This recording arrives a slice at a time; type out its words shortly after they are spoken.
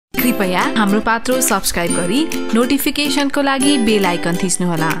कृपया हाम्रो पात्रो सब्स्क्राइब गरी नोटिफिकेसनको लागि बेल आइकन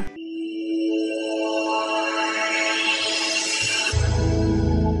थिच्नुहोला।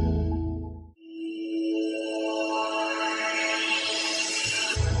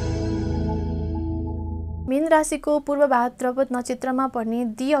 मीन राशिको पूर्व भाद्रपद नक्षत्रमा पर्ने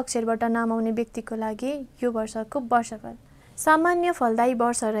दी अक्षरबाट नाम आउने व्यक्तिको लागि यो वर्षको वर्षफल। सामान्य फलदायी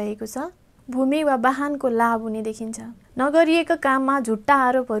वर्ष रहेको छ। भूमि वा वाहनको लाभ हुने देखिन्छ। नगरिएका काममा झुट्टा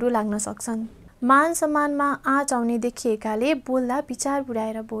आरोपहरू लाग्न सक्छन्। मान सम्मानमा आँच आउने देखिएकाले बोल्दा विचार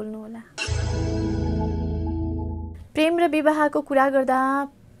पुर्याएर बोल्नुहोला। प्रेम र विवाहको कुरा गर्दा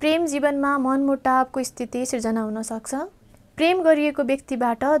प्रेम जीवनमा मनमुटावको स्थिति सिर्जना हुन सक्छ। प्रेम गरिएको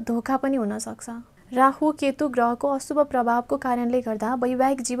व्यक्तिबाट धोका पनि हुन सक्छ। राहु केतु ग्रहको अशुभ प्रभावको कारणले गर्दा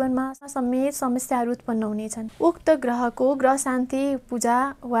वैवाहिक जीवनमा समेत समस्याहरू उत्पन्न हुनेछन्। उक्त ग्रहको ग्रह शान्ति पूजा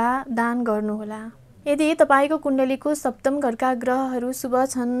वा दान गर्नुहोला। यदि तपाईको कुण्डलीको सप्तम घरका ग्रहहरू शुभ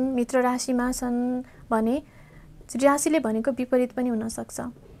छन्, मित्र राशिमा छन् भने राशिले भनेको विपरीत पनि हुन सक्छ।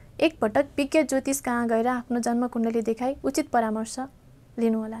 एकपटक विज्ञ ज्योतिष कहाँ गएर आफ्नो जन्म कुण्डली देखाई उचित परामर्श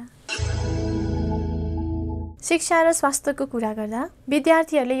लिनुहोला। शिक्षा र स्वास्थ्यको कुरा गर्दा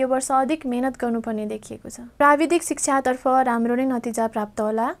विद्यार्थीहरूले यो वर्ष अधिक मेहनत गर्नुपर्ने देखिएको छ। प्राविधिक शिक्षातर्फ राम्रो नै नतिजा प्राप्त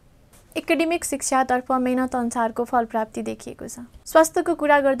होला। एकाडेमिक शिक्षातर्फ मेहनत अनुसारको फल प्राप्ति देखिएको छ। स्वास्थ्यको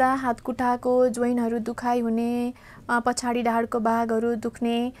कुरा गर्दा हातखुट्टाको जोइनहरू दुखाइ हुने, पछाडि ढाडको भागहरू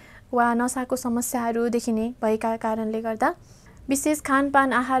दुख्ने वा नसाको समस्याहरू देखिने भएका कारणले गर्दा विशेष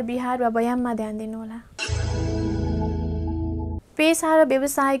खानपान, आहार विहार वा व्यायाममा ध्यान दिनुहोला। पेशा र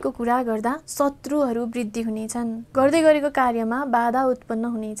व्यवसायको कुरा गर्दा शत्रुहरू वृद्धि हुनेछन्। गर्दै गरेको कार्यमा बाधा उत्पन्न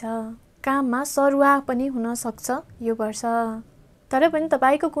हुनेछ। काममा सरुवा पनि हुन सक्छ यो वर्ष। तर पनि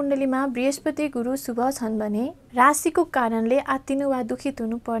तपाईको कुण्डलीमा बृहस्पति गुरु शुभ छन् भने राशिको कारणले आत्तिनु वा दुखित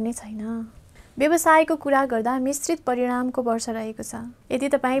हुनु पर्ने छैन। व्यवसायको कुरा गर्दा मिश्रित परिणामको वर्ष रहेको छ। यदि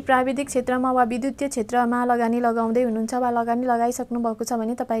तपाईँ प्राविधिक क्षेत्रमा वा विद्युतीय क्षेत्रमा लगानी लगाउँदै हुनुहुन्छ वा लगानी लगाइसक्नु भएको छ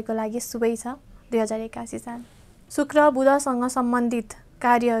भने तपाईँको लागि शुभै छ 2081 साल। शुक्र बुधसँग सम्बन्धित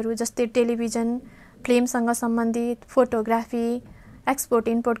कार्यहरू जस्तै टेलिभिजन, फिल्मसँग सम्बन्धित, फोटोग्राफी, एक्सपोर्ट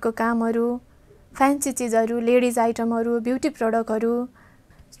इम्पोर्टको कामहरू, फ्यान्सी चिजहरू, लेडिज आइटमहरू, ब्युटी प्रडक्टहरू,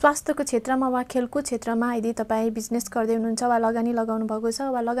 स्वास्थ्यको क्षेत्रमा वा खेलकुद क्षेत्रमा यदि तपाईँ बिजनेस गर्दै हुनुहुन्छ वा लगानी लगाउनु भएको छ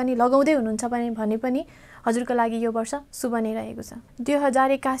वा लगानी लगाउँदै हुनुहुन्छ भने पनि हजुरको लागि यो वर्ष शुभ नै रहेको छ।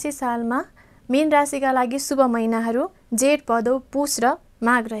 2081 सालमा मीन राशिका लागि शुभ महिनाहरू जेठ, भदौ, पुष र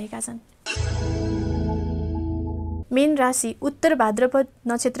माघ रहेका छन्। मीन राशि उत्तर भाद्रपद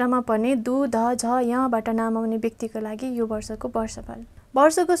नक्षत्रमा पर्ने दु, ध, झ, यबाट नाम आउने व्यक्तिको लागि यो वर्षको वर्षफल।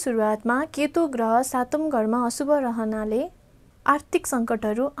 वर्षको सुरुवातमा केतु ग्रह 7औं घरमा अशुभ रहनाले आर्थिक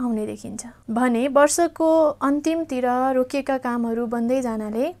सङ्कटहरू आउने देखिन्छ भने वर्षको अन्तिमतिर रोकिएका कामहरू बन्दै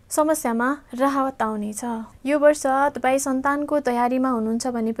जानाले समस्यामा राहत आउनेछ। यो वर्ष तपाईँ सन्तानको तयारीमा हुनुहुन्छ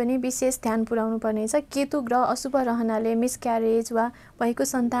भने पनि विशेष ध्यान पुर्याउनु पर्नेछ। केतु ग्रह अशुभ रहनाले मिसक्यारेज वा भएको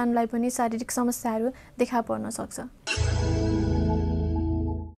सन्तानलाई पनि शारीरिक समस्याहरू देखा पर्न सक्छ।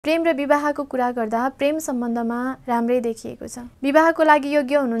 प्रेम र विवाहको कुरा गर्दा प्रेम सम्बन्धमा राम्रै देखिएको छ। विवाहको लागि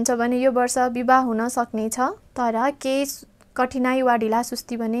योग्य हुनुहुन्छ भने यो वर्ष विवाह हुन सक्नेछ, तर केही कठिनाई वा ढिला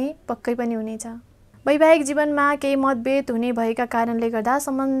सुस्ती भने पक्कै पनि हुनेछ। वैवाहिक जीवनमा केही मतभेद हुने भएका कारणले गर्दा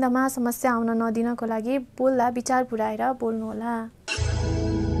सम्बन्धमा समस्या आउन नदिनको लागि बोल्दा विचार पुर्याएर बोल्नुहोला।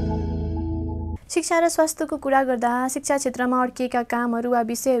 शिक्षा र स्वास्थ्यको कुरा गर्दा शिक्षा क्षेत्रमा अड्किएका कामहरू वा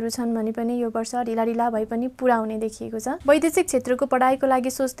विषयहरू छन् भने पनि यो वर्ष ढिला भए पनि पुरा हुने देखिएको छ। वैदेशिक क्षेत्रको पढाइको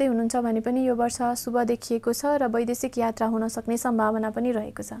लागि सोच्दै हुनुहुन्छ भने पनि यो वर्ष शुभ देखिएको छ र वैदेशिक यात्रा हुन सक्ने सम्भावना पनि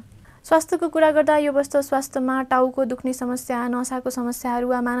रहेको छ। स्वास्थ्यको कुरा गर्दा यो वर्ष स्वास्थ्यमा टाउको दुख्ने समस्या, नसाको समस्याहरू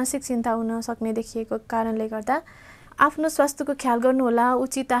वा मानसिक चिन्ता हुन सक्ने देखिएको कारणले गर्दा आफ्नो स्वास्थ्यको ख्याल गर्नुहोला।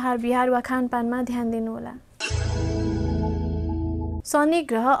 उचित आहार विहार वा खानपानमा ध्यान दिनुहोला। शनि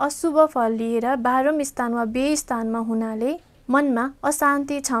ग्रह अशुभ फल लिएर 12औं स्थान वा व्यय स्थानमा हुनाले मनमा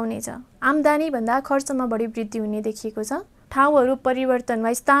अशान्ति छाउनेछ। आम्दानी भन्दा खर्चमा बढी वृद्धि हुने देखिएको छ। ठाउँहरू परिवर्तन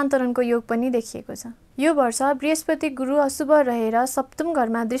वा स्थानान्तरणको योग पनि देखिएको छ। यो वर्ष बृहस्पति गुरु अशुभ रहेर सप्तम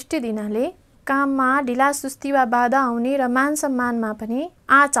घरमा दृष्टि दिनाले काममा ढिला सुस्ती वा बाधा आउने र मान सम्मानमा पनि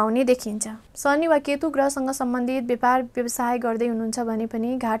आँच आउने देखिन्छ। शनि वा केतु ग्रहसँग सम्बन्धित व्यापार व्यवसाय गर्दै हुनुहुन्छ भने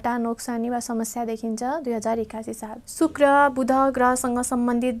पनि घाटा, नोक्सानी वा समस्या देखिन्छ 2081 साल। शुक्र बुध ग्रहसँग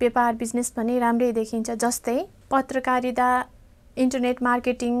सम्बन्धित व्यापार बिजनेस पनि राम्रै देखिन्छ, जस्तै पत्रकारिता, इन्टरनेट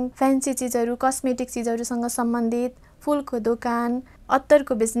मार्केटिङ, फ्यान्सी चिजहरू, कस्मेटिक चिजहरूसँग सम्बन्धित, फुलको दोकान,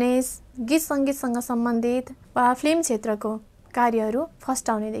 अत्तरको बिजनेस, गीत सङ्गीतसँग सम्बन्धित वा फिल्म क्षेत्रको कार्यहरू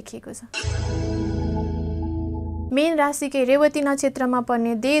फस्टाउने देखिएको छ। मीन राशिकै रेवती नक्षत्रमा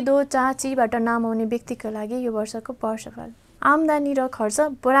पर्ने दे, दो, चा, चीबाट नाम आउने व्यक्तिको लागि यो वर्षको वर्षफल। आम्दानी र खर्च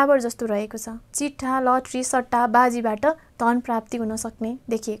बराबर जस्तो रहेको छ। चिट्ठा, लटरी, सट्टा, बाजीबाट धन प्राप्ति हुन सक्ने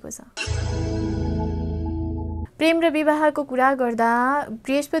देखिएको छ। प्रेम र विवाहको कुरा गर्दा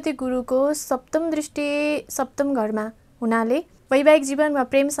बृहस्पति गुरुको सप्तम दृष्टि सप्तम घरमा हुनाले वैवाहिक जीवन वा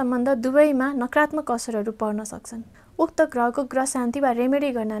प्रेम सम्बन्ध दुवैमा नकारात्मक असरहरू पर्न सक्छन्। उक्त ग्रहको ग्रह शान्ति वा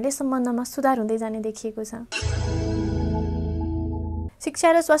रेमेडी गर्नाले सम्बन्धमा सुधार हुँदै जाने देखिएको छ।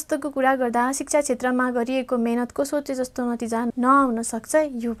 शिक्षा र स्वास्थ्यको कुरा गर्दा शिक्षा क्षेत्रमा गरिएको मेहनतको सोचे जस्तो नतिजा नआउन सक्छ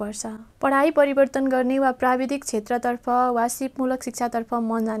यो वर्ष। पढाइ परिवर्तन गर्ने वा प्राविधिक क्षेत्रतर्फ वा सिपमूलक शिक्षातर्फ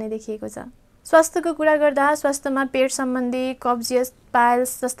मन जाने देखिएको छ। स्वास्थ्यको कुरा गर्दा स्वास्थ्यमा पेट सम्बन्धी कब्जियत,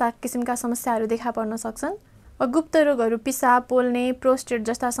 पाइल्स जस्ता किसिमका समस्याहरू देखा पर्न सक्छन्। गुप्त रोगहरू, पिसाब पोल्ने, प्रोस्टेट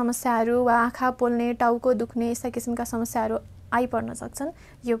जस्ता समस्याहरू वा आँखा पोल्ने, टाउको दुख्ने यस्ता किसिमका समस्याहरू आइपर्न सक्छन्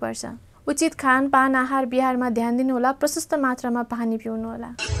यो वर्ष। उचित खानपान, आहार विहारमा ध्यान दिनुहोला। प्रशस्त मात्रामा पानी पिउनुहोला।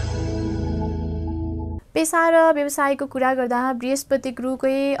 पेसा र व्यवसायको कुरा गर्दा बृहस्पति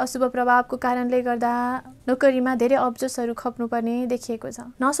गुरुकै अशुभ प्रभावको कारणले गर्दा नोकरीमा धेरै अब्जसहरू खप्नुपर्ने देखिएको छ।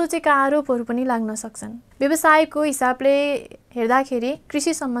 नसोचेका आरोपहरू पनि लाग्न सक्छन्। व्यवसायको हिसाबले हेर्दाखेरि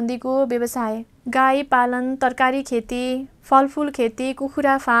कृषि सम्बन्धीको व्यवसाय, गाई पालन, तरकारी खेती, फलफुल खेती,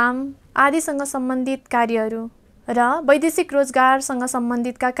 कुखुरा फार्म आदिसँग सम्बन्धित कार्यहरू र वैदेशिक रोजगारसँग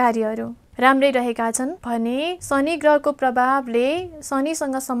सम्बन्धितका कार्यहरू राम्रै रहेका छन् भने शनि ग्रहको प्रभावले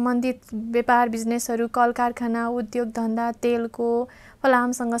शनिसँग सम्बन्धित व्यापार बिजनेसहरू, कल कारखाना, उद्योग धन्दा, तेलको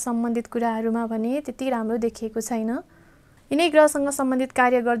फलामसँग सम्बन्धित कुराहरूमा भने त्यति राम्रो देखिएको छैन। यिनै ग्रहसँग सम्बन्धित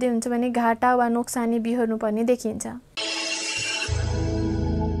कार्य गर्दै हुन्छ भने घाटा वा नोक्सानी बिहोर्नु पर्ने देखिन्छ।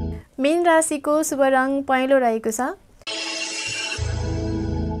 मीन राशिको शुभ रङ पहेँलो रहेको छ।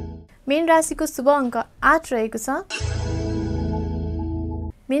 मीन राशिको शुभ अङ्क 8 रहेको छ।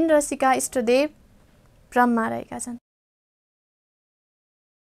 मीन राशिका इष्टदेव ब्रह्मा रहेका छन्।